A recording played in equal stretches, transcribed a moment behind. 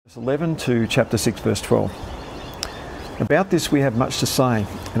11 to chapter 6 verse 12. About this we have much to say,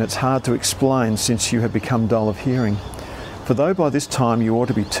 and it's hard to explain since you have become dull of hearing. For though by this time you ought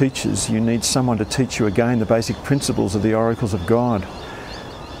to be teachers, you need someone to teach you again the basic principles of the oracles of God.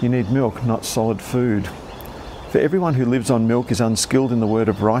 You need milk, not solid food. For everyone who lives on milk is unskilled in the word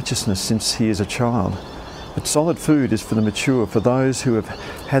of righteousness since he is a child. But solid food is for the mature, for those who have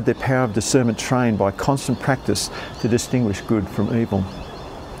had their power of discernment trained by constant practice to distinguish good from evil.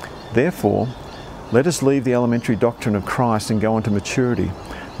 Therefore, let us leave the elementary doctrine of Christ and go on to maturity,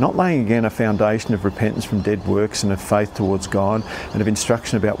 not laying again a foundation of repentance from dead works and of faith towards God, and of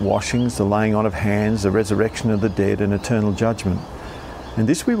instruction about washings, the laying on of hands, the resurrection of the dead, and eternal judgment. And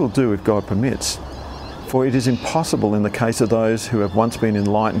this we will do if God permits. For it is impossible in the case of those who have once been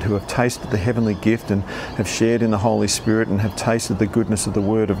enlightened, who have tasted the heavenly gift and have shared in the Holy Spirit and have tasted the goodness of the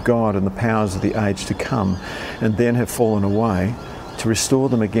Word of God and the powers of the age to come, and then have fallen away, to restore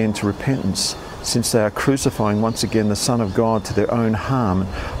them again to repentance, since they are crucifying once again the Son of God to their own harm, and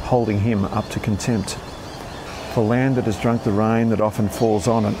holding him up to contempt. For land that has drunk the rain that often falls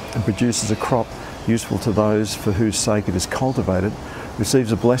on it and produces a crop useful to those for whose sake it is cultivated,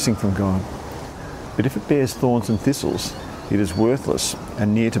 receives a blessing from God. But if it bears thorns and thistles, it is worthless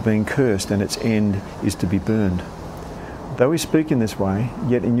and near to being cursed, and its end is to be burned. Though we speak in this way,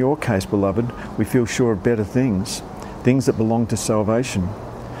 yet in your case, beloved, we feel sure of better things that belong to salvation.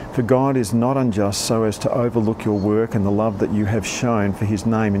 For God is not unjust so as to overlook your work and the love that you have shown for his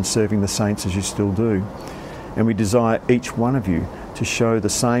name in serving the saints as you still do. And we desire each one of you to show the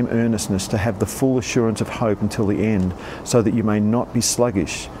same earnestness, to have the full assurance of hope until the end, so that you may not be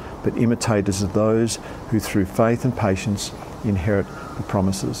sluggish, but imitators of those who through faith and patience inherit the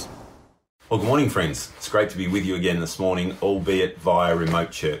promises. Well, good morning, friends. It's great to be with you again this morning, albeit via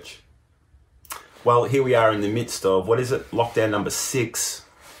remote church. Well, here we are in the midst of, lockdown number 6.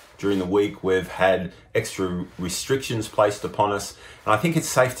 During the week, we've had extra restrictions placed upon us. And I think it's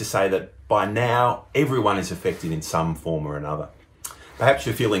safe to say that by now, everyone is affected in some form or another. Perhaps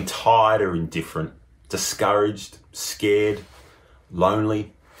you're feeling tired or indifferent, discouraged, scared,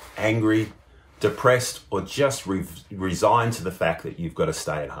 lonely, angry, depressed, or just resigned to the fact that you've got to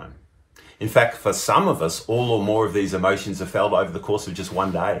stay at home. In fact, for some of us, all or more of these emotions are felt over the course of just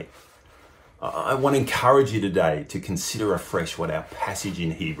one day. I want to encourage you today to consider afresh what our passage in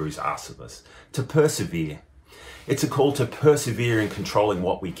Hebrews asks of us, to persevere. It's a call to persevere in controlling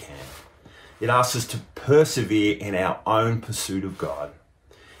what we can. It asks us to persevere in our own pursuit of God.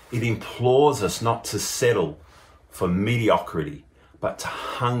 It implores us not to settle for mediocrity, but to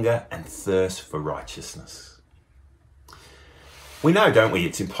hunger and thirst for righteousness. We know, don't we,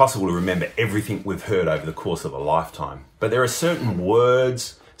 it's impossible to remember everything we've heard over the course of a lifetime, but there are certain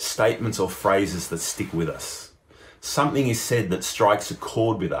words, statements or phrases that stick with us. Something is said that strikes a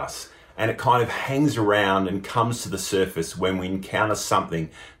chord with us, and it kind of hangs around and comes to the surface when we encounter something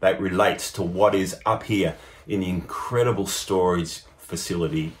that relates to what is up here in the incredible storage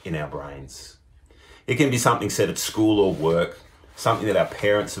facility in our brains. It can be something said at school or work, something that our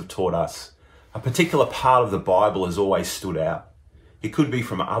parents have taught us. A particular part of the Bible has always stood out. It could be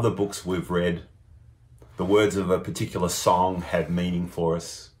from other books we've read. The words of a particular song have meaning for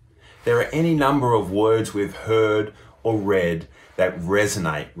us. There are any number of words we've heard or read that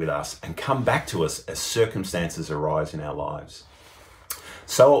resonate with us and come back to us as circumstances arise in our lives.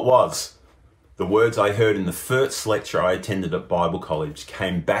 So it was. The words I heard in the first lecture I attended at Bible College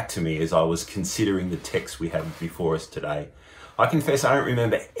came back to me as I was considering the text we have before us today. I confess I don't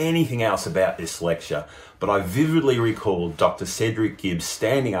remember anything else about this lecture, but I vividly recall Dr. Cedric Gibbs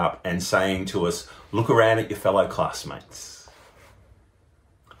standing up and saying to us, "Look around at your fellow classmates."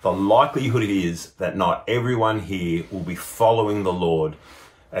 The likelihood is that not everyone here will be following the Lord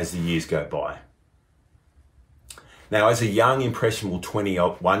as the years go by. Now, as a young, impressionable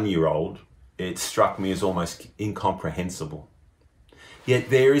 21-year-old, it struck me as almost incomprehensible.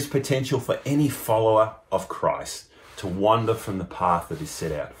 Yet there is potential for any follower of Christ to wander from the path that is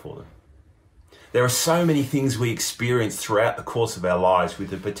set out for them. There are so many things we experience throughout the course of our lives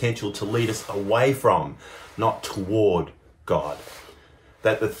with the potential to lead us away from, not toward God.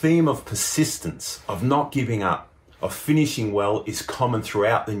 That the theme of persistence, of not giving up, of finishing well is common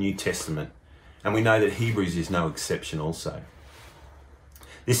throughout the New Testament. And we know that Hebrews is no exception also.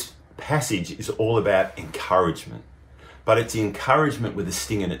 This passage is all about encouragement, but it's encouragement with a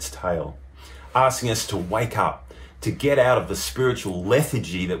sting in its tail, asking us to wake up, to get out of the spiritual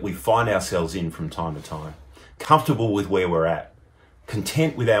lethargy that we find ourselves in from time to time, comfortable with where we're at,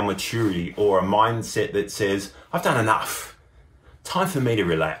 content with our maturity, or a mindset that says, I've done enough. Time for me to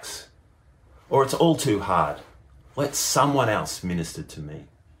relax. Or it's all too hard. Let someone else minister to me.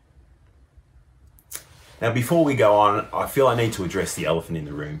 Now, before we go on, I feel I need to address the elephant in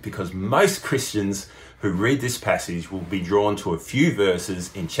the room, because most Christians who read this passage will be drawn to a few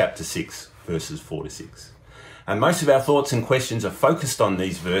verses in chapter 6, verses 4 to 6. And most of our thoughts and questions are focused on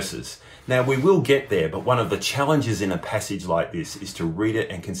these verses. Now, we will get there, but one of the challenges in a passage like this is to read it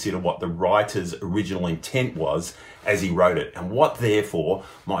and consider what the writer's original intent was as he wrote it, and what, therefore,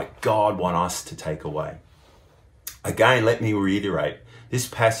 might God want us to take away. Again, let me reiterate, this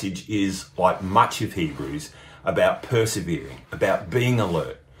passage is, like much of Hebrews, about persevering, about being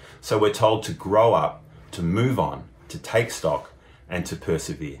alert. So we're told to grow up, to move on, to take stock, and to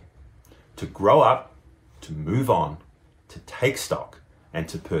persevere. To grow up, to move on, to take stock, and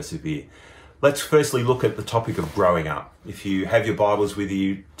to persevere. Let's firstly look at the topic of growing up. If you have your Bibles with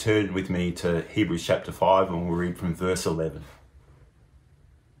you, turn with me to Hebrews chapter 5 and we'll read from verse 11.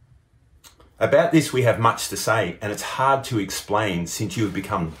 About this we have much to say, and it's hard to explain since you have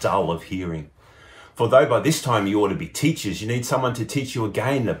become dull of hearing. For though by this time you ought to be teachers, you need someone to teach you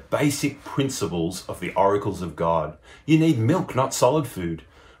again the basic principles of the oracles of God. You need milk, not solid food.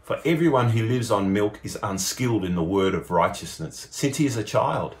 For everyone who lives on milk is unskilled in the word of righteousness, since he is a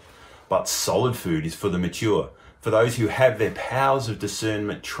child. But solid food is for the mature, for those who have their powers of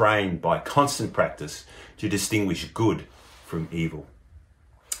discernment trained by constant practice to distinguish good from evil.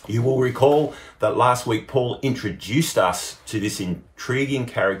 You will recall that last week Paul introduced us to this intriguing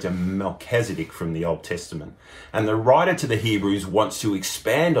character Melchizedek from the Old Testament. And the writer to the Hebrews wants to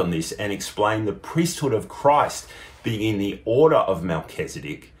expand on this and explain the priesthood of Christ being in the order of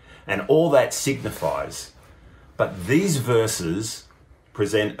Melchizedek and all that signifies. But these verses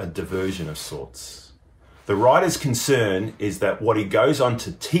present a diversion of sorts. The writer's concern is that what he goes on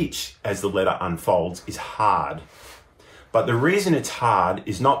to teach as the letter unfolds is hard. But the reason it's hard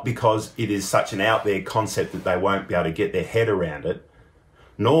is not because it is such an out there concept that they won't be able to get their head around it,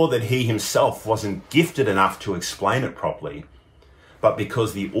 nor that he himself wasn't gifted enough to explain it properly, but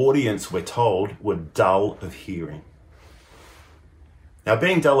because the audience, we're told, were dull of hearing. Now,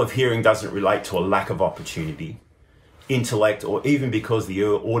 being dull of hearing doesn't relate to a lack of opportunity, intellect, or even because the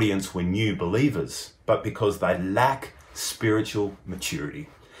audience were new believers, but because they lack spiritual maturity.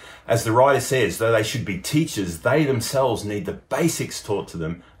 As the writer says, though they should be teachers, they themselves need the basics taught to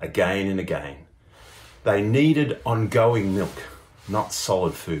them again and again. They needed ongoing milk, not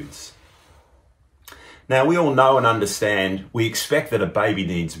solid foods. Now, we all know and understand, we expect that a baby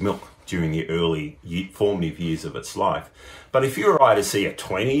needs milk during the early formative years of its life. But if you were to see a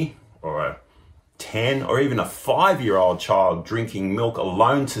 20 or a 10 or even a 5-year-old child drinking milk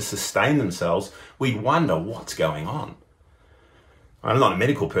alone to sustain themselves, we'd wonder what's going on. I'm not a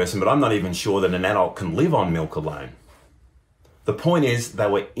medical person, but I'm not even sure that an adult can live on milk alone. The point is, they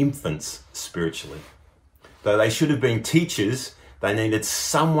were infants spiritually. Though they should have been teachers, they needed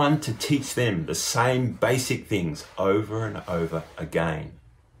someone to teach them the same basic things over and over again.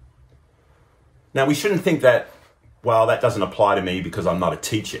 Now, we shouldn't think that, well, that doesn't apply to me because I'm not a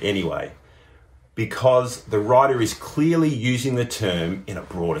teacher anyway, because the writer is clearly using the term in a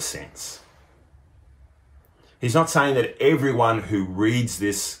broader sense. He's not saying that everyone who reads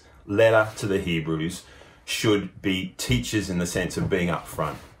this letter to the Hebrews should be teachers in the sense of being up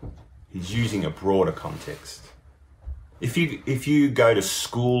front. He's using a broader context. If you go to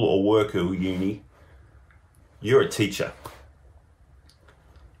school or work or uni, you're a teacher.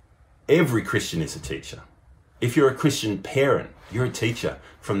 Every Christian is a teacher. If you're a Christian parent, you're a teacher.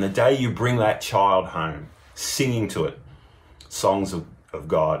 From the day you bring that child home, singing to it songs of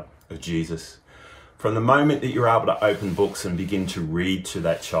God, of Jesus. From the moment that you're able to open books and begin to read to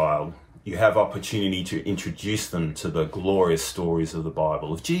that child, you have opportunity to introduce them to the glorious stories of the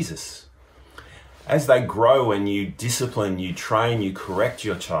Bible, of Jesus. As they grow and you discipline, you train, you correct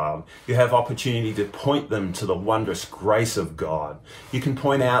your child, you have opportunity to point them to the wondrous grace of God. You can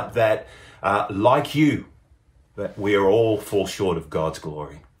point out that, like you, that we are all fall short of God's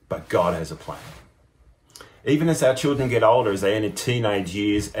glory, but God has a plan. Even as our children get older, as they enter teenage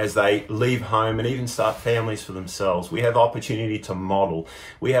years, as they leave home and even start families for themselves, we have opportunity to model.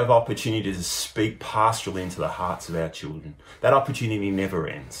 We have opportunity to speak pastorally into the hearts of our children. That opportunity never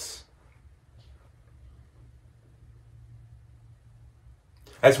ends.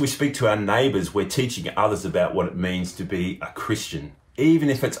 As we speak to our neighbours, we're teaching others about what it means to be a Christian, even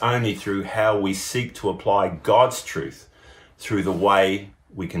if it's only through how we seek to apply God's truth through the way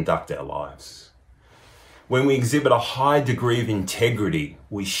we conduct our lives. When we exhibit a high degree of integrity,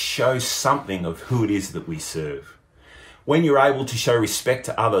 we show something of who it is that we serve. When you're able to show respect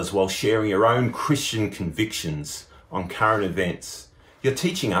to others while sharing your own Christian convictions on current events, you're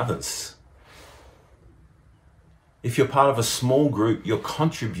teaching others. If you're part of a small group, your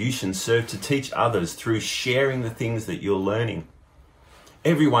contributions serve to teach others through sharing the things that you're learning.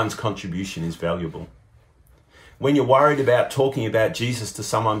 Everyone's contribution is valuable. When you're worried about talking about Jesus to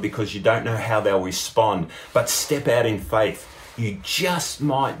someone because you don't know how they'll respond, but step out in faith, you just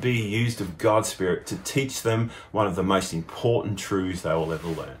might be used of God's Spirit to teach them one of the most important truths they will ever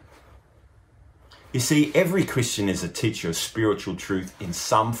learn. You see, every Christian is a teacher of spiritual truth in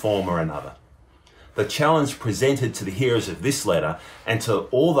some form or another. The challenge presented to the hearers of this letter and to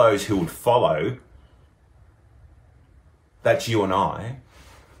all those who would follow, that's you and I,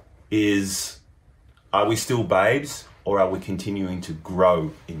 is, are we still babes, or are we continuing to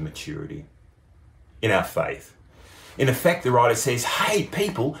grow in maturity, in our faith? In effect, the writer says, hey,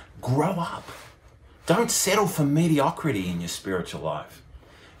 people, grow up. Don't settle for mediocrity in your spiritual life.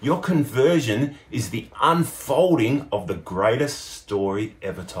 Your conversion is the unfolding of the greatest story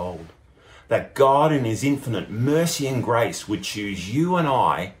ever told. That God in his infinite mercy and grace would choose you and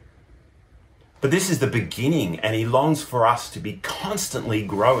I. But this is the beginning, and he longs for us to be constantly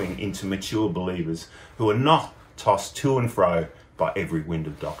growing into mature believers who are not tossed to and fro by every wind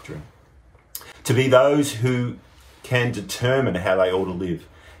of doctrine. To be those who can determine how they ought to live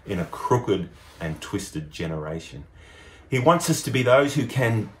in a crooked and twisted generation. He wants us to be those who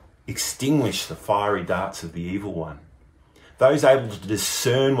can extinguish the fiery darts of the evil one, those able to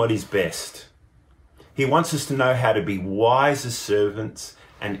discern what is best. He wants us to know how to be wise as servants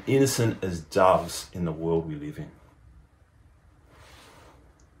and innocent as doves in the world we live in.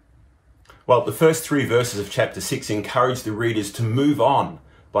 Well, the first 3 verses of chapter 6 encourage the readers to move on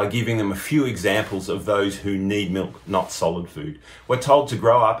by giving them a few examples of those who need milk, not solid food. We're told to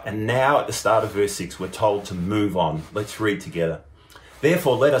grow up, and now at the start of verse 6, we're told to move on. Let's read together.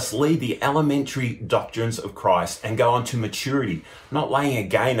 Therefore, let us leave the elementary doctrines of Christ and go on to maturity, not laying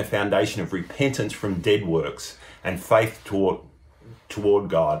again a foundation of repentance from dead works and faith toward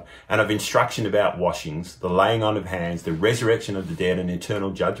God, and of instruction about washings, the laying on of hands, the resurrection of the dead, and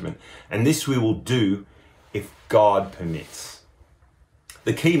eternal judgment. And this we will do if God permits.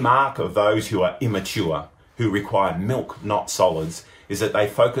 The key mark of those who are immature, who require milk, not solids, is that they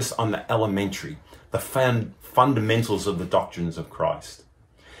focus on the elementary, the fundamentals of the doctrines of Christ.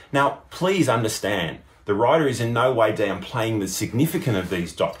 Now, please understand, the writer is in no way downplaying the significance of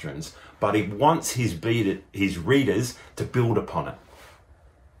these doctrines, but he wants his readers to build upon it.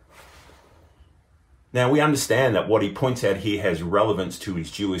 Now, we understand that what he points out here has relevance to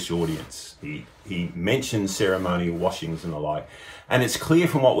his Jewish audience. He mentions ceremonial washings and the like. And it's clear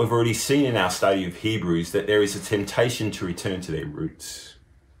from what we've already seen in our study of Hebrews that there is a temptation to return to their roots.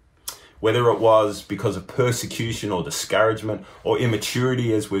 Whether it was because of persecution or discouragement or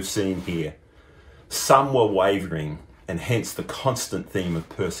immaturity, as we've seen here, some were wavering, and hence the constant theme of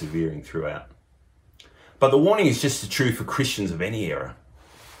persevering throughout. But the warning is just as true for Christians of any era.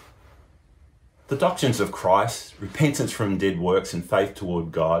 The doctrines of Christ, repentance from dead works and faith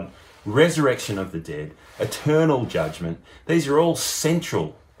toward God, resurrection of the dead, eternal judgment, these are all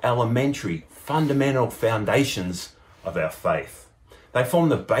central, elementary, fundamental foundations of our faith. They form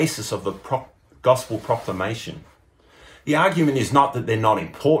the basis of the gospel proclamation. The argument is not that they're not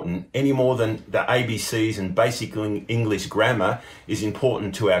important any more than the ABCs and basic English grammar is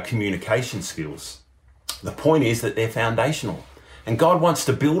important to our communication skills. The point is that they're foundational, and God wants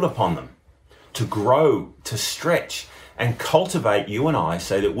to build upon them, to grow, to stretch, and cultivate you and I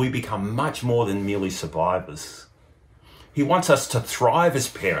so that we become much more than merely survivors. He wants us to thrive as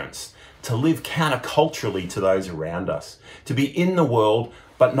parents, to live counterculturally to those around us, to be in the world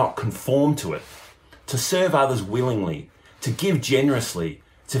but not conform to it, to serve others willingly, to give generously,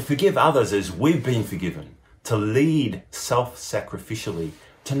 to forgive others as we've been forgiven, to lead self-sacrificially,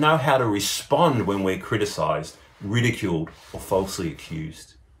 to know how to respond when we're criticized, ridiculed, or falsely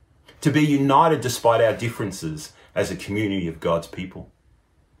accused, to be united despite our differences as a community of God's people.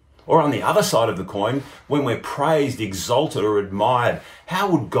 Or on the other side of the coin, when we're praised, exalted, or admired, how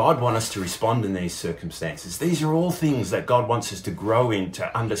would God want us to respond in these circumstances? These are all things that God wants us to grow in,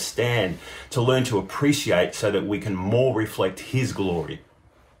 to understand, to learn to appreciate so that we can more reflect His glory.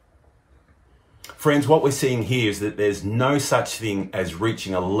 Friends, what we're seeing here is that there's no such thing as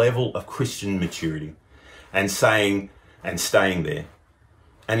reaching a level of Christian maturity and staying there.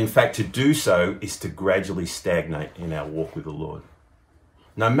 And in fact, to do so is to gradually stagnate in our walk with the Lord.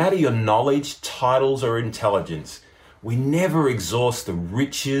 No matter your knowledge, titles, or intelligence, we never exhaust the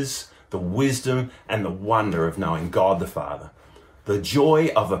riches, the wisdom, and the wonder of knowing God the Father, the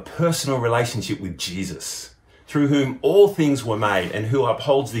joy of a personal relationship with Jesus, through whom all things were made and who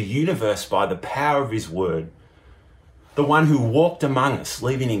upholds the universe by the power of His word, the one who walked among us,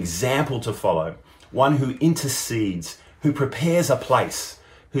 leaving an example to follow, one who intercedes, who prepares a place,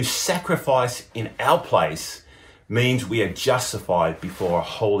 whose sacrifice in our place means we are justified before a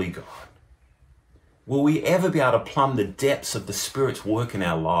holy God. Will we ever be able to plumb the depths of the Spirit's work in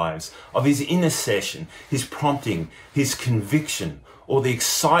our lives, of his intercession, his prompting, his conviction, or the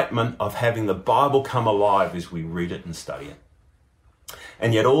excitement of having the Bible come alive as we read it and study it?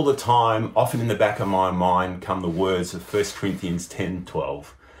 And yet all the time, often in the back of my mind, come the words of 1 Corinthians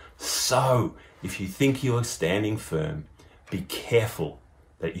 10:12. So, if you think you are standing firm, be careful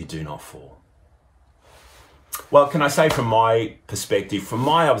that you do not fall. Well, can I say from my perspective, from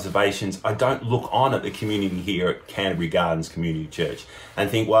my observations, I don't look on at the community here at Canterbury Gardens Community Church and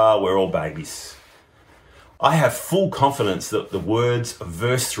think, well, we're all babies. I have full confidence that the words of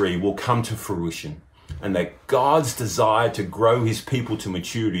verse 3 will come to fruition and that God's desire to grow his people to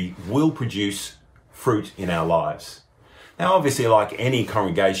maturity will produce fruit in our lives. Now, obviously, like any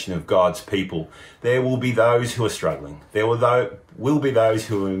congregation of God's people, there will be those who are struggling. There will be those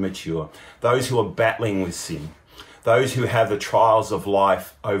who are immature, those who are battling with sin, those who have the trials of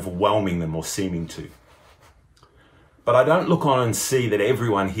life overwhelming them or seeming to. But I don't look on and see that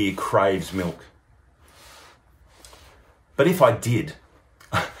everyone here craves milk. But if I did,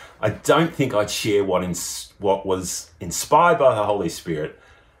 I don't think I'd share what was inspired by the Holy Spirit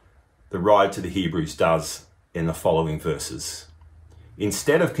the writer to the Hebrews does in the following verses.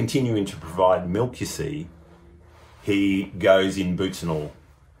 Instead of continuing to provide milk, you see, he goes in boots and all.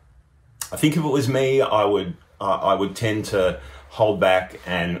 I think if it was me, I would tend to hold back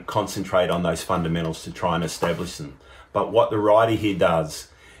and concentrate on those fundamentals to try and establish them. But what the writer here does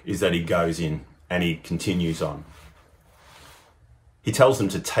is that he goes in and he continues on. He tells them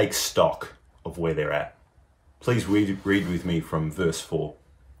to take stock of where they're at. Please read with me from verse 4.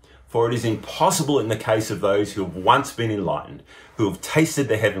 For it is impossible in the case of those who have once been enlightened, who have tasted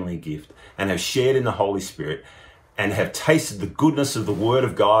the heavenly gift and have shared in the Holy Spirit and have tasted the goodness of the word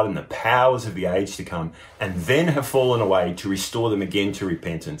of God and the powers of the age to come, and then have fallen away, to restore them again to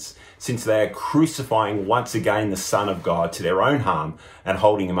repentance, since they are crucifying once again the Son of God to their own harm and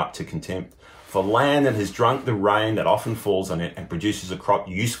holding him up to contempt. For land that has drunk the rain that often falls on it and produces a crop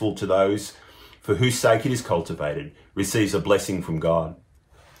useful to those for whose sake it is cultivated, receives a blessing from God.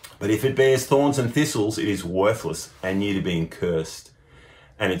 But if it bears thorns and thistles, it is worthless and near to being cursed,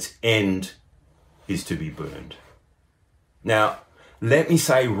 and its end is to be burned. Now, let me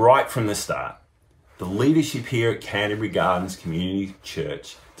say right from the start, the leadership here at Canterbury Gardens Community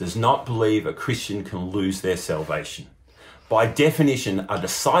Church does not believe a Christian can lose their salvation. By definition, a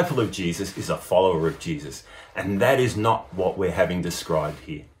disciple of Jesus is a follower of Jesus, and that is not what we're having described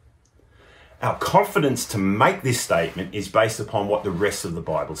here. Our confidence to make this statement is based upon what the rest of the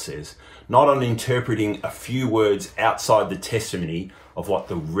Bible says, not on interpreting a few words outside the testimony of what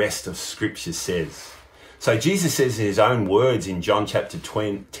the rest of Scripture says. So Jesus says in his own words in John chapter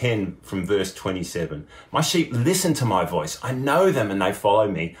 10 from verse 27, "My sheep listen to my voice. I know them and they follow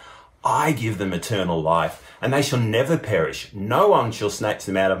me. I give them eternal life, and they shall never perish. No one shall snatch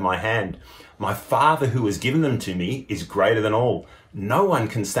them out of my hand. My Father who has given them to me is greater than all. No one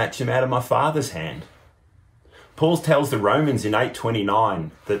can snatch them out of my Father's hand." Paul tells the Romans in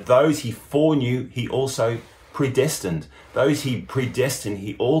 8:29 that those he foreknew, he also predestined. Those he predestined,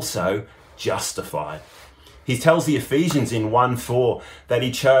 he also justified. He tells the Ephesians in 1:4 that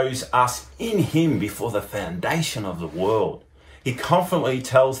he chose us in him before the foundation of the world. He confidently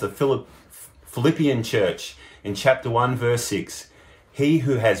tells the Philippian church in chapter 1 verse 6, "He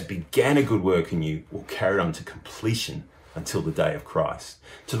who has began a good work in you will carry it on to completion until the day of Christ."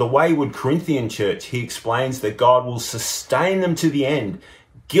 To the wayward Corinthian church, he explains that God will sustain them to the end,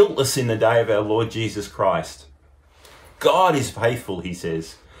 guiltless in the day of our Lord Jesus Christ. God is faithful, he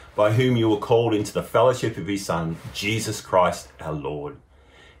says, by whom you were called into the fellowship of his Son, Jesus Christ our Lord.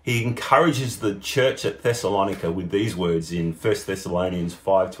 He encourages the church at Thessalonica with these words in 1 Thessalonians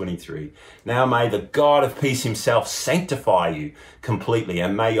 5:23. "Now may the God of peace himself sanctify you completely,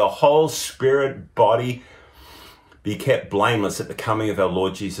 and may your whole spirit, body be kept blameless at the coming of our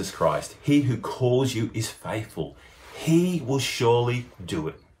Lord Jesus Christ. He who calls you is faithful. He will surely do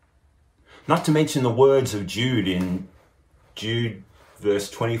it." Not to mention the words of Jude in Jude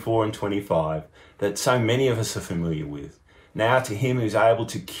verse 24 and 25 that so many of us are familiar with. "Now to him who is able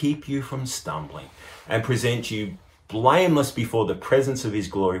to keep you from stumbling and present you blameless before the presence of his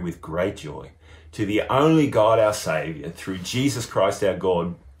glory with great joy, to the only God our Saviour, through Jesus Christ our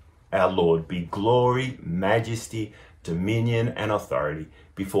God, our Lord, be glory, majesty, dominion and authority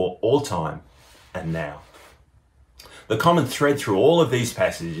before all time and now." The common thread through all of these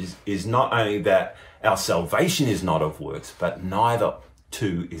passages is not only that our salvation is not of works, but neither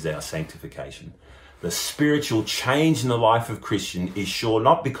too is our sanctification. the spiritual change in the life of Christian is sure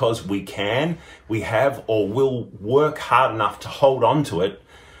not because we have, or will work hard enough to hold on to it,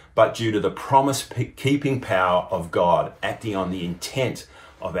 but due to the promise-keeping power of God acting on the intent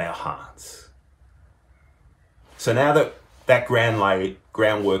of our hearts. So now that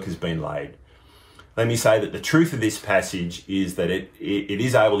groundwork has been laid, let me say that the truth of this passage is that it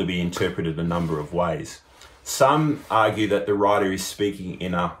is able to be interpreted a number of ways. Some argue that the writer is speaking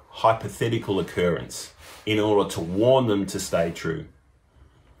in a hypothetical occurrence in order to warn them to stay true,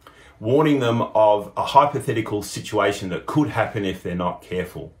 warning them of a hypothetical situation that could happen if they're not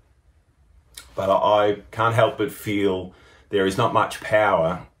careful. But I can't help but feel there is not much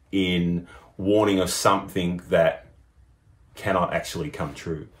power in warning of something that cannot actually come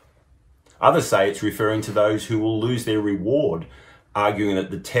true. Others say it's referring to those who will lose their reward, arguing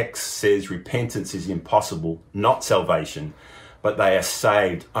that the text says repentance is impossible, not salvation, but they are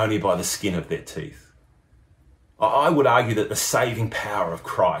saved only by the skin of their teeth. I would argue that the saving power of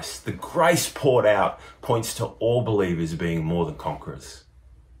Christ, the grace poured out, points to all believers being more than conquerors.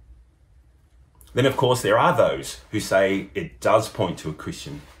 Then, of course, there are those who say it does point to a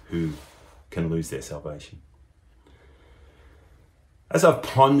Christian who can lose their salvation. As I've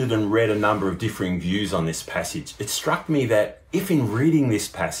pondered and read a number of differing views on this passage, it struck me that if in reading this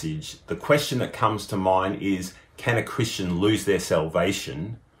passage, the question that comes to mind is, can a Christian lose their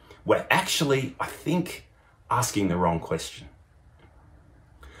salvation? We're actually, I think, asking the wrong question.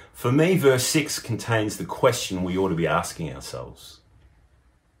 For me, verse 6 contains the question we ought to be asking ourselves.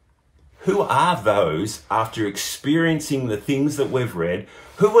 Who are those, after experiencing the things that we've read,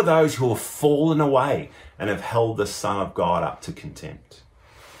 who are those who have fallen away and have held the Son of God up to contempt?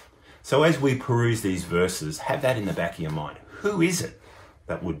 So as we peruse these verses, have that in the back of your mind. Who is it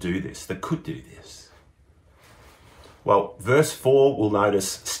that would do this, that could do this? Well, verse 4, we'll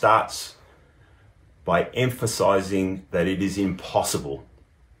notice, starts by emphasizing that it is impossible.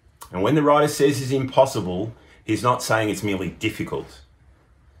 And when the writer says it's impossible, he's not saying it's merely difficult.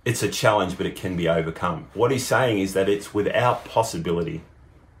 It's a challenge, but it can be overcome. What he's saying is that it's without possibility.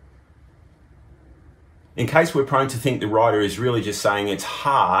 In case we're prone to think the writer is really just saying it's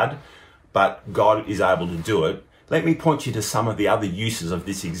hard, but God is able to do it, let me point you to some of the other uses of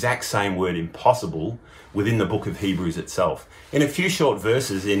this exact same word impossible within the book of Hebrews itself. In a few short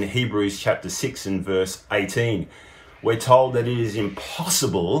verses in Hebrews chapter 6 and verse 18, we're told that it is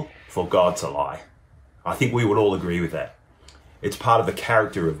impossible for God to lie. I think we would all agree with that. It's part of the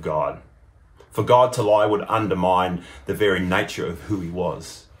character of God. For God to lie would undermine the very nature of who he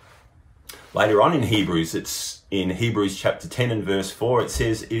was. Later on in Hebrews, it's in Hebrews chapter 10 and verse 4, it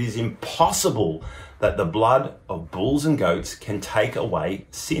says, it is impossible that the blood of bulls and goats can take away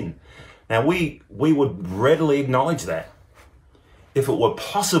sin. Now we would readily acknowledge that. If it were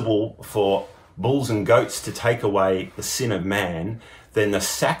possible for bulls and goats to take away the sin of man, then the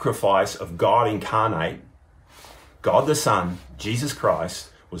sacrifice of God incarnate, God the Son, Jesus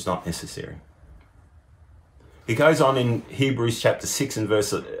Christ, was not necessary. He goes on in Hebrews chapter 6 and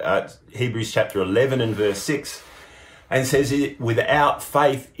Hebrews chapter 11 and verse 6, and says, without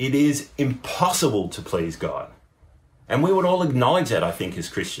faith, it is impossible to please God. And we would all acknowledge that, I think, as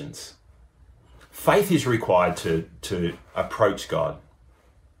Christians. Faith is required to approach God.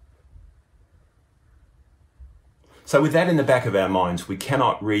 So with that in the back of our minds, we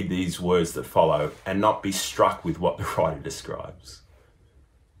cannot read these words that follow and not be struck with what the writer describes.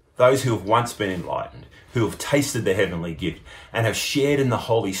 Those who have once been enlightened, who have tasted the heavenly gift and have shared in the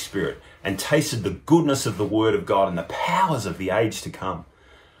Holy Spirit and tasted the goodness of the Word of God and the powers of the age to come.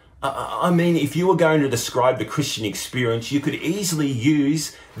 I mean, if you were going to describe the Christian experience, you could easily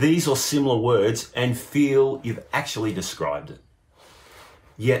use these or similar words and feel you've actually described it.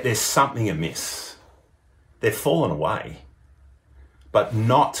 Yet there's something amiss. They've fallen away, but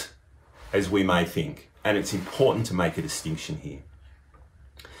not as we may think. And it's important to make a distinction here.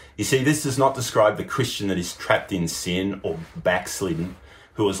 You see, this does not describe the Christian that is trapped in sin or backslidden,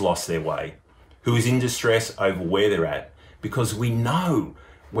 who has lost their way, who is in distress over where they're at, because we know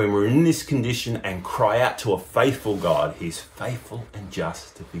when we're in this condition and cry out to a faithful God, he's faithful and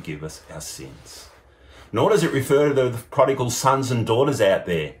just to forgive us our sins. Nor does it refer to the prodigal sons and daughters out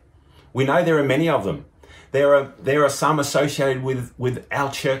there. We know there are many of them. There are some associated with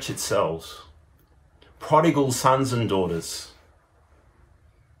our church itself. Prodigal sons and daughters.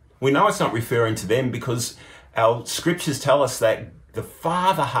 We know it's not referring to them because our scriptures tell us that the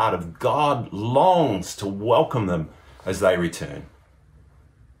Father heart of God longs to welcome them as they return.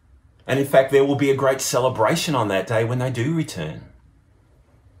 And in fact, there will be a great celebration on that day when they do return.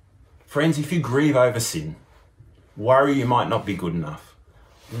 Friends, if you grieve over sin, worry you might not be good enough,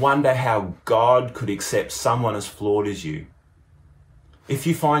 wonder how God could accept someone as flawed as you. If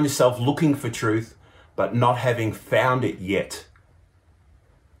you find yourself looking for truth but not having found it yet,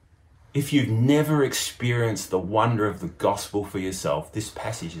 if you've never experienced the wonder of the gospel for yourself, this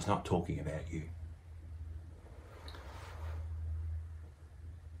passage is not talking about you.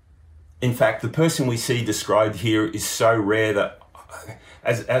 In fact, the person we see described here is so rare that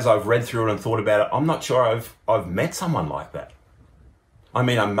as I've read through it and thought about it, I'm not sure I've met someone like that. I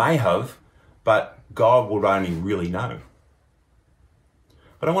mean, I may have, but God would only really know.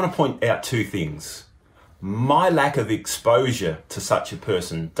 But I want to point out two things. My lack of exposure to such a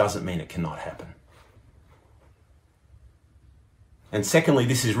person doesn't mean it cannot happen. And secondly,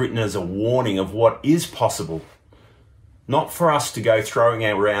 this is written as a warning of what is possible. Not for us to go throwing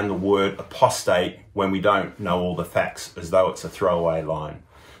around the word apostate when we don't know all the facts as though it's a throwaway line.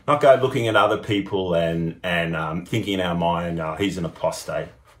 Not go looking at other people and thinking in our mind, oh, he's an apostate.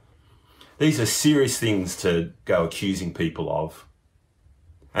 These are serious things to go accusing people of.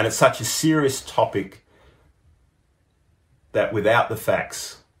 And it's such a serious topic that without the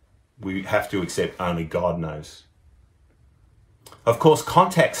facts, we have to accept only God knows. Of course,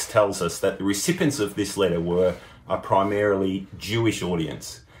 context tells us that the recipients of this letter were a primarily Jewish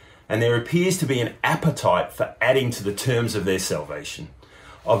audience, and there appears to be an appetite for adding to the terms of their salvation,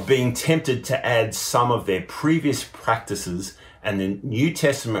 of being tempted to add some of their previous practices, and the New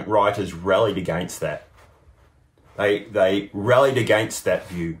Testament writers rallied against that. They rallied against that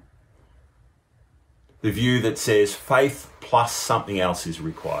view. The view that says faith plus something else is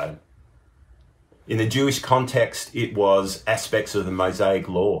required. In the Jewish context, it was aspects of the Mosaic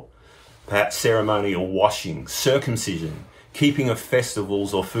law, perhaps ceremonial washing, circumcision, keeping of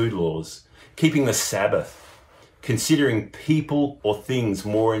festivals or food laws, keeping the Sabbath, considering people or things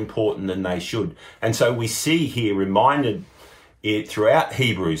more important than they should. And so we see here reminded it throughout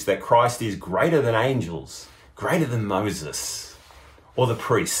Hebrews that Christ is greater than angels, greater than Moses or the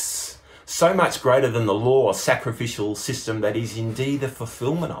priests, so much greater than the law or sacrificial system that is indeed the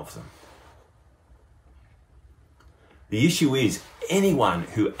fulfillment of them. The issue is anyone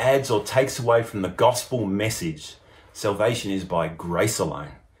who adds or takes away from the gospel message, salvation is by grace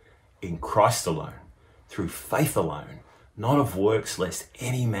alone, in Christ alone, through faith alone, not of works lest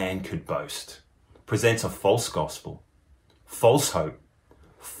any man could boast, presents a false gospel, false hope,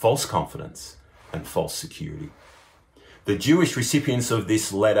 false confidence, and false security. The Jewish recipients of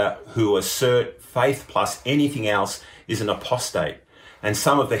this letter who assert faith plus anything else is an apostate. And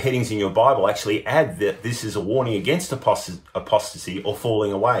some of the headings in your Bible actually add that this is a warning against apostasy or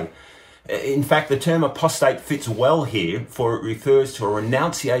falling away. In fact, the term apostate fits well here, for it refers to a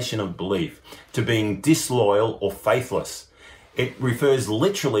renunciation of belief, to being disloyal or faithless. It refers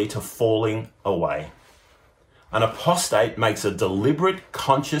literally to falling away. An apostate makes a deliberate,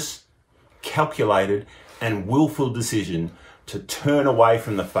 conscious, calculated, and willful decision to turn away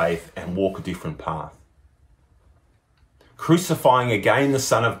from the faith and walk a different path. Crucifying again the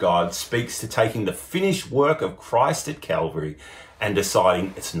Son of God speaks to taking the finished work of Christ at Calvary and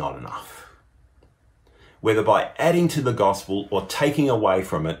deciding it's not enough, whether by adding to the gospel or taking away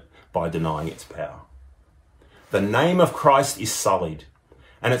from it by denying its power. The name of Christ is sullied,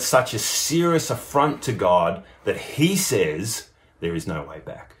 and it's such a serious affront to God that he says there is no way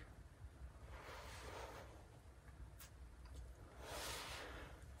back.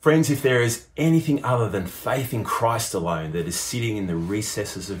 Friends, if there is anything other than faith in Christ alone that is sitting in the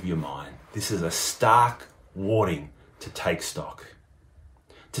recesses of your mind, this is a stark warning to take stock.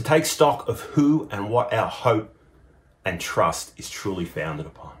 To take stock of who and what our hope and trust is truly founded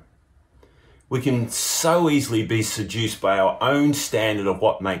upon. We can so easily be seduced by our own standard of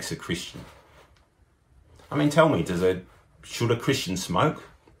what makes a Christian. I mean, tell me, should a Christian smoke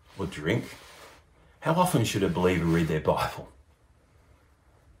or drink? How often should a believer read their Bible?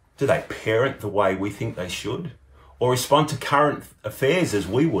 Do they parent the way we think they should? Or respond to current affairs as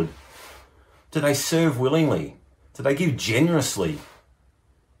we would? Do they serve willingly? Do they give generously?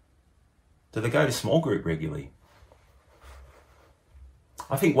 Do they go to small group regularly?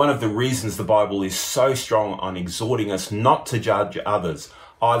 I think one of the reasons the Bible is so strong on exhorting us not to judge others,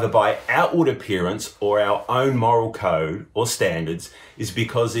 either by outward appearance or our own moral code or standards, is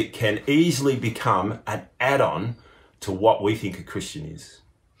because it can easily become an add-on to what we think a Christian is.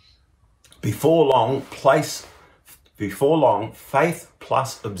 Before long, faith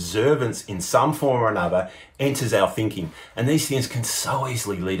plus observance in some form or another enters our thinking. And these things can so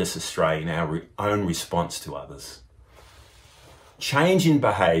easily lead us astray in our own response to others. Change in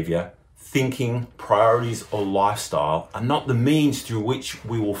behaviour, thinking, priorities or lifestyle are not the means through which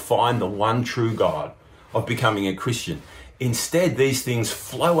we will find the one true God of becoming a Christian. Instead, these things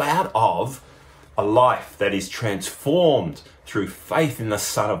flow out of a life that is transformed through faith in the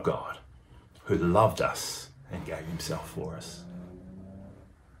Son of God, who loved us and gave himself for us.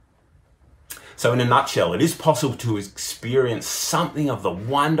 So in a nutshell, it is possible to experience something of the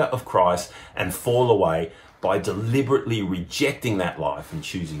wonder of Christ and fall away by deliberately rejecting that life and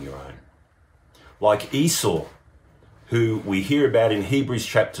choosing your own. Like Esau, who we hear about in Hebrews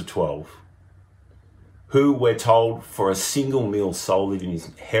chapter 12, who we're told for a single meal sold in his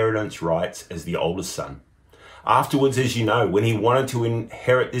inheritance rights as the oldest son. Afterwards, as you know, when he wanted to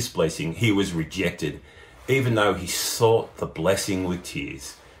inherit this blessing, he was rejected. Even though he sought the blessing with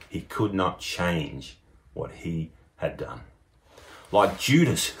tears, he could not change what he had done. Like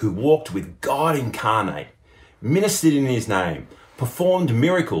Judas, who walked with God incarnate, ministered in his name, performed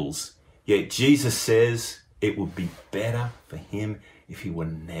miracles, yet Jesus says it would be better for him if he were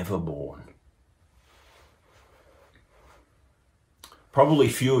never born. Probably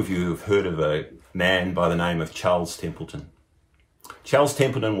few of you have heard of a man by the name of Charles Templeton. Charles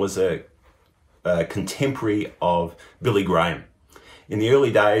Templeton was a contemporary of Billy Graham. In the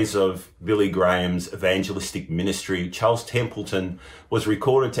early days of Billy Graham's evangelistic ministry, Charles Templeton was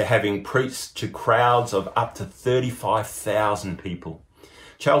recorded to having preached to crowds of up to 35,000 people.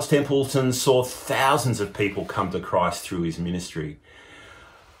 Charles Templeton saw thousands of people come to Christ through his ministry.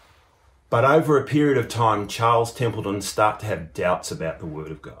 But over a period of time, Charles Templeton started to have doubts about the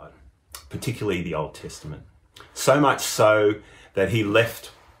Word of God, particularly the Old Testament. So much so that he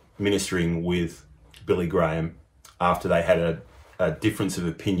left ministering with Billy Graham after they had a difference of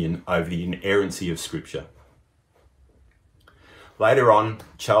opinion over the inerrancy of Scripture. Later on,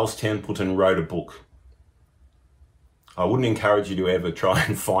 Charles Templeton wrote a book. I wouldn't encourage you to ever try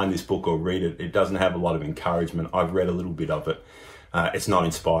and find this book or read it. It doesn't have a lot of encouragement. I've read a little bit of it. It's not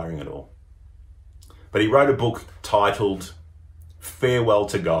inspiring at all. But he wrote a book titled Farewell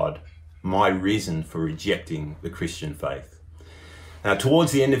to God, My Reason for Rejecting the Christian Faith. Now,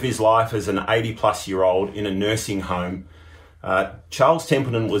 towards the end of his life as an 80-plus-year-old in a nursing home, Charles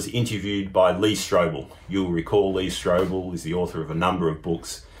Templeton was interviewed by Lee Strobel. You'll recall Lee Strobel is the author of a number of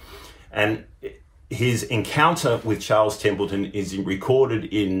books. And his encounter with Charles Templeton is recorded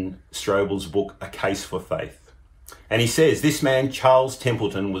in Strobel's book, A Case for Faith. And he says, this man, Charles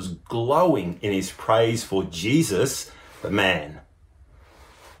Templeton, was glowing in his praise for Jesus, the man,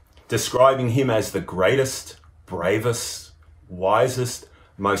 describing him as the greatest, bravest, wisest,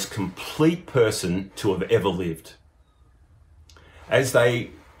 most complete person to have ever lived. As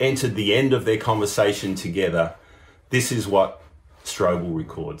they entered the end of their conversation together, this is what Strobel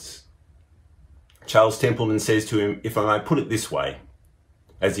records. Charles Templeton says to him, if I may put it this way,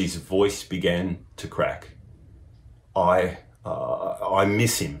 as his voice began to crack, I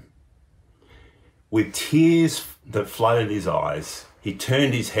miss him. With tears that flooded his eyes, he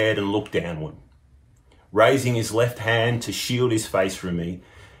turned his head and looked downward. Raising his left hand to shield his face from me,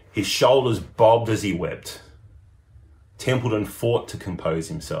 his shoulders bobbed as he wept. Templeton fought to compose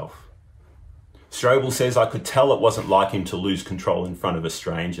himself. Strobel says, I could tell it wasn't like him to lose control in front of a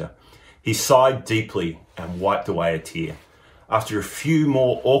stranger. He sighed deeply and wiped away a tear. After a few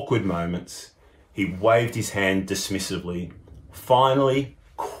more awkward moments, he waved his hand dismissively. Finally,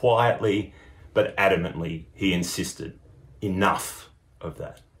 quietly, but adamantly, he insisted, enough of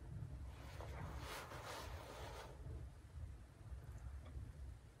that.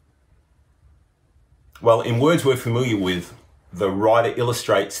 Well, in words we're familiar with, the writer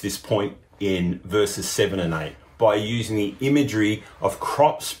illustrates this point in verses 7 and 8 by using the imagery of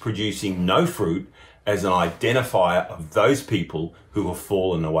crops producing no fruit as an identifier of those people who have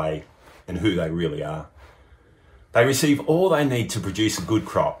fallen away and who they really are. They receive all they need to produce a good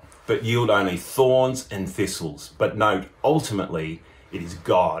crop, but yield only thorns and thistles. But note, ultimately, it is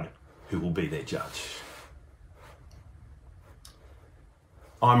God who will be their judge.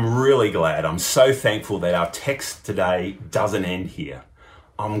 I'm really glad, I'm so thankful that our text today doesn't end here.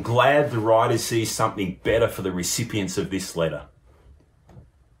 I'm glad the writer sees something better for the recipients of this letter.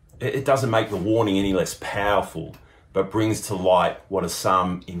 It doesn't make the warning any less powerful, but brings to light what are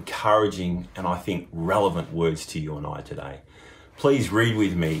some encouraging and I think relevant words to you and I today. Please read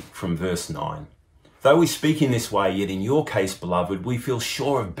with me from verse 9. Though we speak in this way, yet in your case, beloved, we feel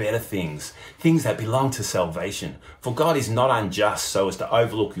sure of better things, things that belong to salvation. For God is not unjust so as to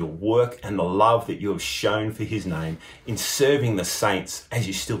overlook your work and the love that you have shown for his name in serving the saints as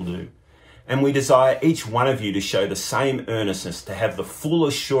you still do. And we desire each one of you to show the same earnestness, to have the full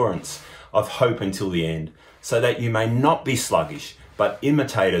assurance of hope until the end, so that you may not be sluggish, but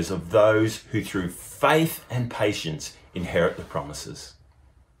imitators of those who through faith and patience inherit the promises.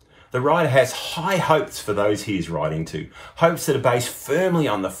 The writer has high hopes for those he is writing to, hopes that are based firmly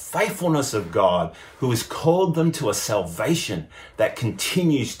on the faithfulness of God, who has called them to a salvation that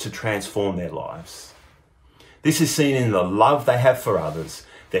continues to transform their lives. This is seen in the love they have for others,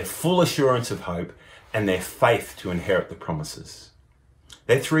 their full assurance of hope, and their faith to inherit the promises.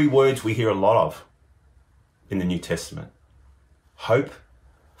 They're three words we hear a lot of in the New Testament: hope,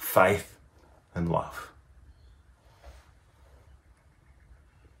 faith, and love.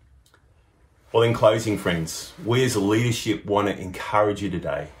 Well, in closing, friends, we as a leadership want to encourage you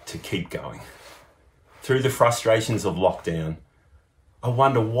today to keep going. Through the frustrations of lockdown, I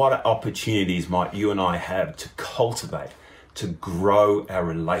wonder what opportunities might you and I have to cultivate, to grow our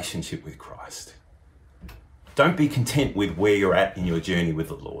relationship with Christ. Don't be content with where you're at in your journey with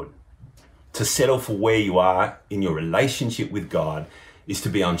the Lord. To settle for where you are in your relationship with God is to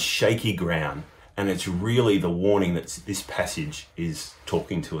be on shaky ground, and it's really the warning that this passage is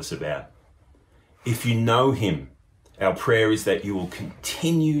talking to us about. If you know him, our prayer is that you will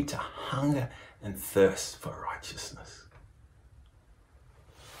continue to hunger and thirst for righteousness.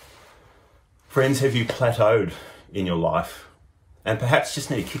 Friends, have you plateaued in your life and perhaps just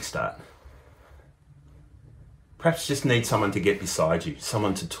need a kickstart? Perhaps just need someone to get beside you,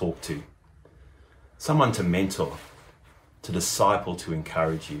 someone to talk to, someone to mentor, to disciple, to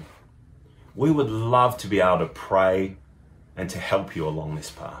encourage you. We would love to be able to pray and to help you along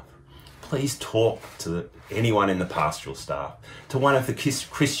this path. Please talk to anyone in the pastoral staff, to one of the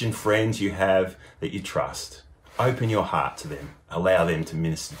Christian friends you have that you trust. Open your heart to them. Allow them to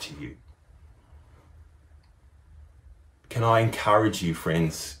minister to you. Can I encourage you,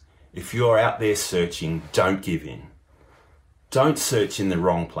 friends, if you're out there searching, don't give in. Don't search in the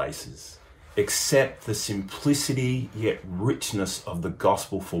wrong places. Accept the simplicity yet richness of the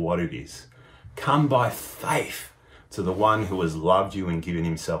gospel for what it is. Come by faith to the one who has loved you and given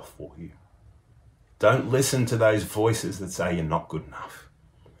himself for you. Don't listen to those voices that say you're not good enough.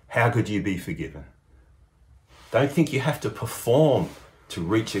 How could you be forgiven? Don't think you have to perform to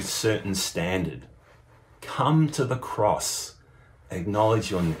reach a certain standard. Come to the cross,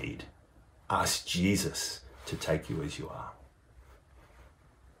 acknowledge your need, ask Jesus to take you as you are.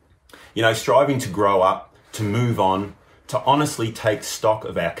 You know, striving to grow up, to move on, to honestly take stock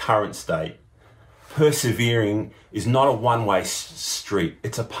of our current state, persevering is not a one-way street.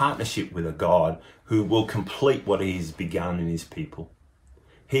 It's a partnership with a God who will complete what he has begun in his people.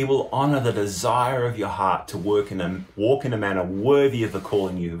 He will honour the desire of your heart to walk in a manner worthy of the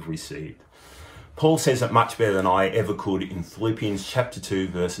calling you have received. Paul says it much better than I ever could in Philippians chapter 2,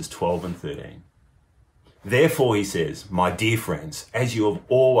 verses 12 and 13. Therefore, he says, my dear friends, as you have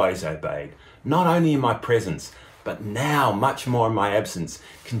always obeyed, not only in my presence, but now much more in my absence,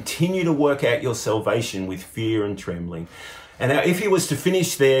 continue to work out your salvation with fear and trembling. And now, if he was to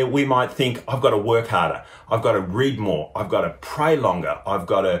finish there, we might think, I've got to work harder. I've got to read more. I've got to pray longer. I've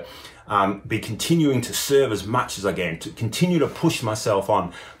got to be continuing to serve as much as I can, to continue to push myself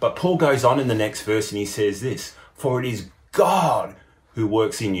on. But Paul goes on in the next verse and he says this, for it is God who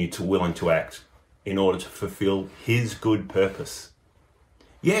works in you to will and to act in order to fulfill his good purpose.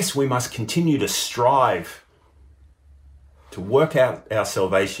 Yes, we must continue to strive to work out our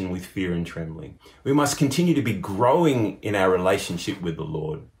salvation with fear and trembling. We must continue to be growing in our relationship with the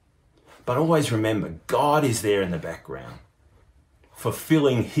Lord. But always remember, God is there in the background,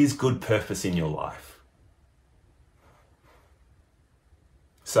 fulfilling his good purpose in your life.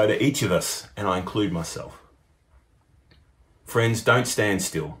 So to each of us, and I include myself, friends, don't stand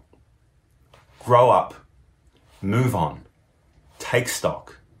still. Grow up, move on, take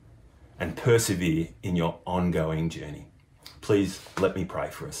stock, and persevere in your ongoing journey. Please let me pray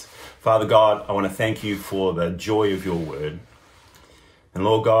for us. Father God, I want to thank you for the joy of your word. And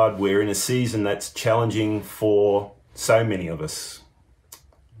Lord God, we're in a season that's challenging for so many of us.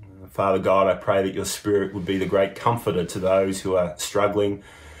 Father God, I pray that your Spirit would be the great comforter to those who are struggling,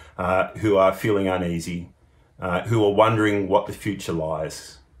 who are feeling uneasy, who are wondering what the future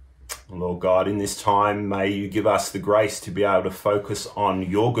lies. Lord God, in this time, may you give us the grace to be able to focus on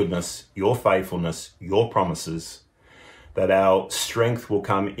your goodness, your faithfulness, your promises, that our strength will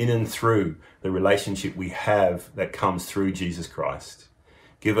come in and through the relationship we have that comes through Jesus Christ.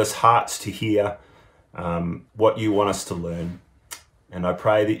 Give us hearts to hear what you want us to learn. And I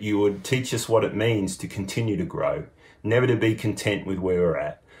pray that you would teach us what it means to continue to grow, never to be content with where we're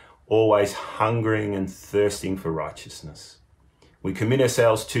at, always hungering and thirsting for righteousness. We commit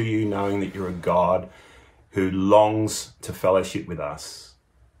ourselves to you, knowing that you're a God who longs to fellowship with us.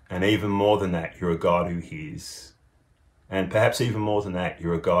 And even more than that, you're a God who hears. And perhaps even more than that,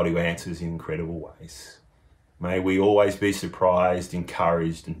 you're a God who answers in incredible ways. May we always be surprised,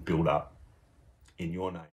 encouraged, and built up in your name.